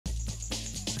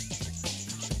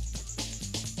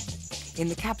In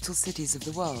the capital cities of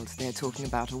the world, they are talking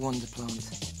about a wonder plant.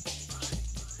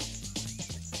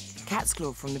 Cat's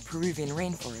claw from the Peruvian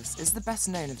rainforest is the best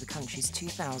known of the country's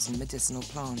 2,000 medicinal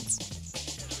plants.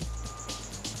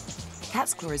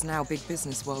 Cat's claw is now big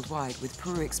business worldwide, with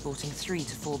Peru exporting $3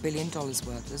 to $4 billion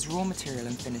worth as raw material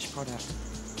and finished product.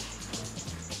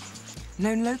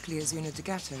 Known locally as una de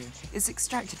gato, it's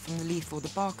extracted from the leaf or the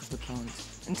bark of the plant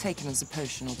and taken as a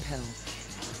potion or pill.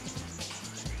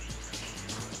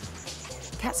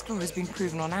 Cat's claw has been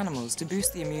proven on animals to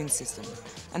boost the immune system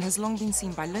and has long been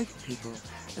seen by local people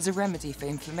as a remedy for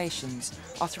inflammations,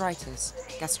 arthritis,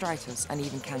 gastritis, and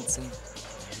even cancer.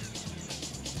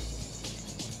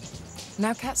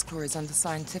 Now cat's claw is under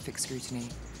scientific scrutiny.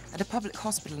 At a public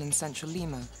hospital in central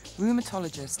Lima,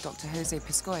 rheumatologist Dr. Jose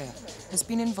Piscoya has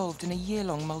been involved in a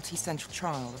year-long multi-central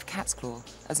trial of cat's claw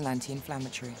as an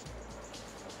anti-inflammatory.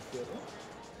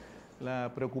 Our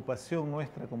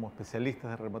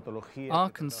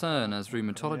concern as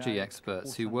rheumatology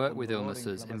experts who work with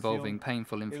illnesses involving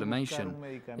painful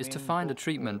inflammation is to find a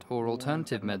treatment or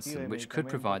alternative medicine which could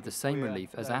provide the same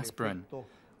relief as aspirin.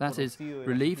 That is,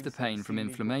 relieve the pain from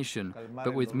inflammation,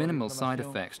 but with minimal side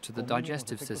effects to the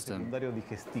digestive system.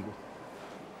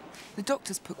 The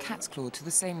doctors put cat's claw to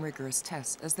the same rigorous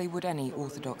tests as they would any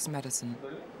orthodox medicine.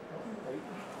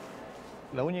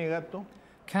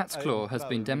 Cat's claw has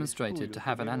been demonstrated to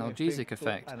have an analgesic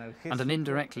effect and an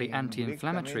indirectly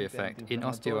anti-inflammatory effect in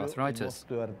osteoarthritis.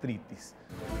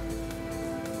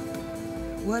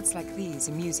 Words like these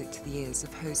are music to the ears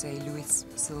of Jose Luis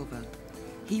Silva.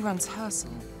 He runs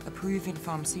Hersel, a Peruvian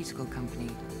pharmaceutical company.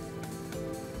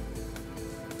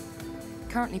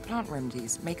 Currently, plant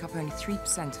remedies make up only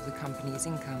 3% of the company's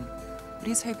income, but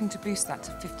he's hoping to boost that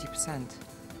to 50%.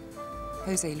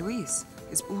 Jose Luis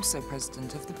is also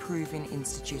president of the Peruvian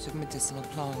Institute of Medicinal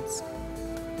Plants.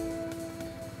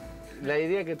 The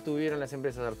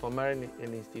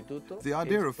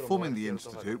idea of forming the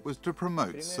institute was to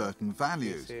promote certain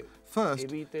values. First,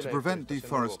 to prevent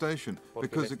deforestation,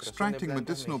 because extracting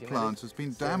medicinal plants has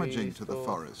been damaging to the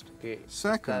forest.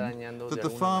 Second, that the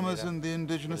farmers and the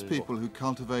indigenous people who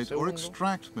cultivate or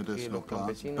extract medicinal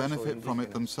plants benefit from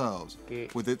it themselves,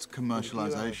 with its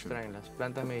commercialization.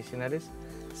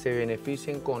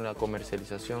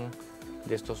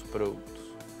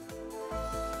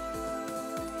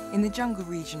 In the jungle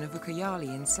region of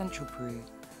Ucayali in central Peru,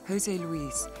 Jose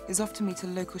Luis is off to meet a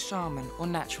local shaman or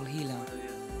natural healer.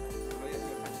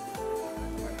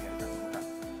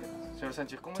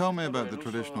 Tell me about the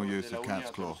traditional use of cat's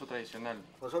claw.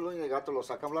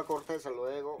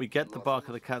 We get the bark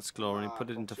of the cat's claw and we put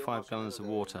it into 5 gallons of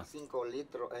water.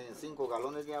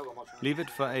 Leave it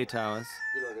for 8 hours,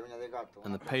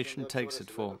 and the patient takes it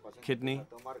for kidney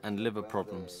and liver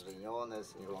problems.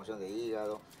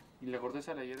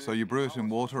 So you brew it in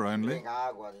water only?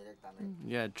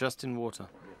 Yeah, just in water.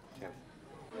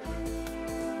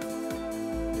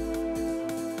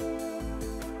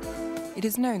 It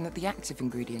is known that the active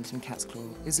ingredient in cat's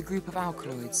claw is a group of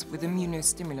alkaloids with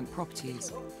immunostimulant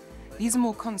properties. These are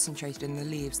more concentrated in the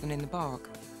leaves than in the bark.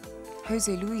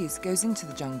 Jose Luis goes into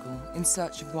the jungle in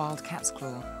search of wild cat's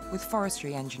claw with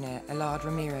forestry engineer Elard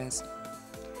Ramirez.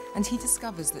 And he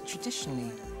discovers that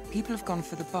traditionally, people have gone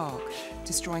for the bark,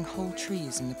 destroying whole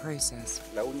trees in the process.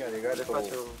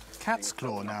 Cat's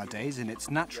claw nowadays, in its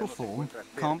natural form,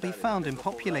 can't be found in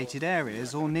populated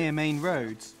areas or near main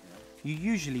roads. You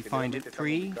usually find it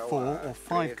 3, 4 or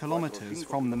 5 kilometers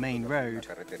from the main road.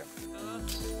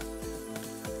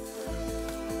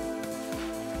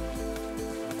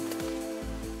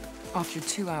 After a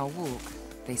 2-hour walk,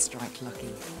 they strike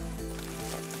lucky.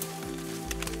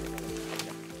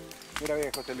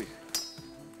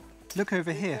 Look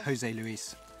over here, Jose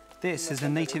Luis. This is a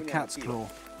native cat's claw.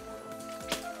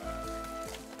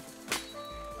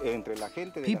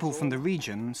 People from the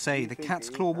region say the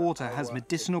cat's claw water has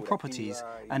medicinal properties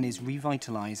and is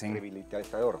revitalizing.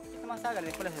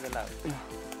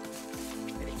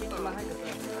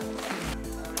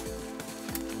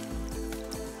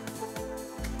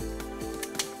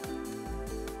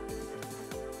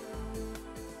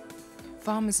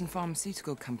 Farmers and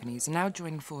pharmaceutical companies are now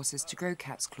joining forces to grow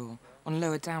cat's claw on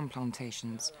lower down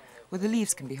plantations, where the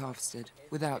leaves can be harvested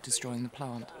without destroying the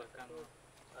plant.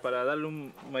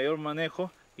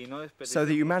 So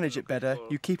that you manage it better,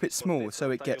 you keep it small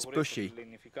so it gets bushy.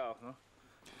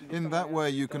 In that way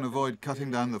you can avoid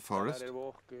cutting down the forest?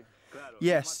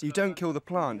 Yes, you don't kill the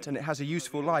plant and it has a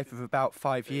useful life of about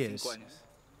 5 years.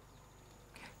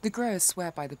 The growers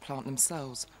swear by the plant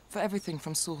themselves for everything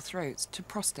from sore throats to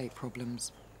prostate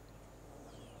problems.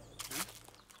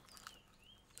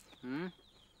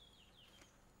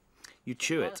 You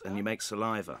chew it and you make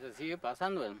saliva.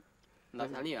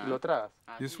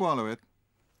 You swallow it.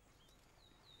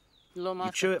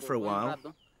 You chew it for a while,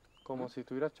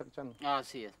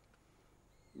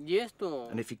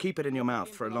 and if you keep it in your mouth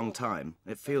for a long time,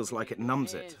 it feels like it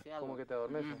numbs it,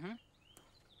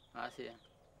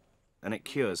 and it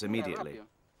cures immediately.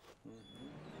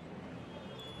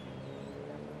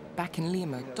 Back in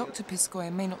Lima, Dr.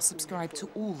 Piscoya may not subscribe to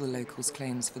all the locals'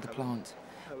 claims for the plant,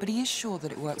 but he is sure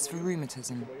that it works for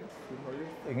rheumatism.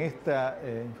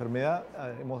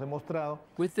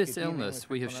 With this illness,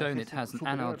 we have shown it has an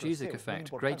analgesic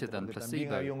effect greater than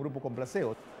placebo.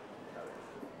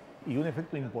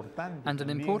 And an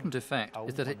important effect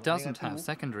is that it doesn't have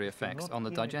secondary effects on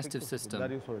the digestive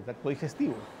system.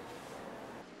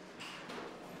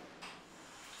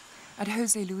 At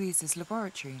Jose Luis's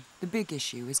laboratory, the big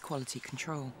issue is quality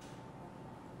control.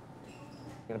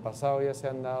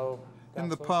 In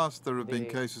the past, there have been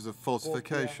cases of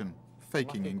falsification,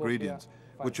 faking ingredients,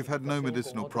 which have had no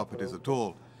medicinal properties at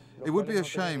all. It would be a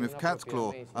shame if cat's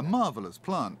claw, a marvelous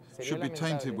plant, should be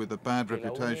tainted with a bad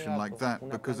reputation like that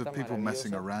because of people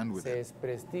messing around with it.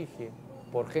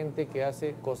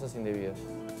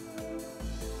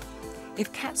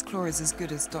 If cat's claw is as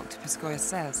good as Dr. Piscoya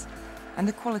says, and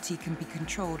the quality can be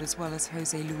controlled as well as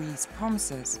Jose Luis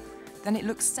promises, then it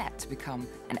looks set to become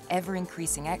an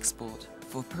ever-increasing export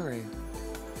for Peru.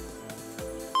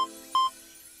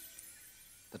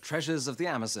 The treasures of the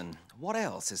Amazon. What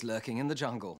else is lurking in the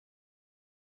jungle?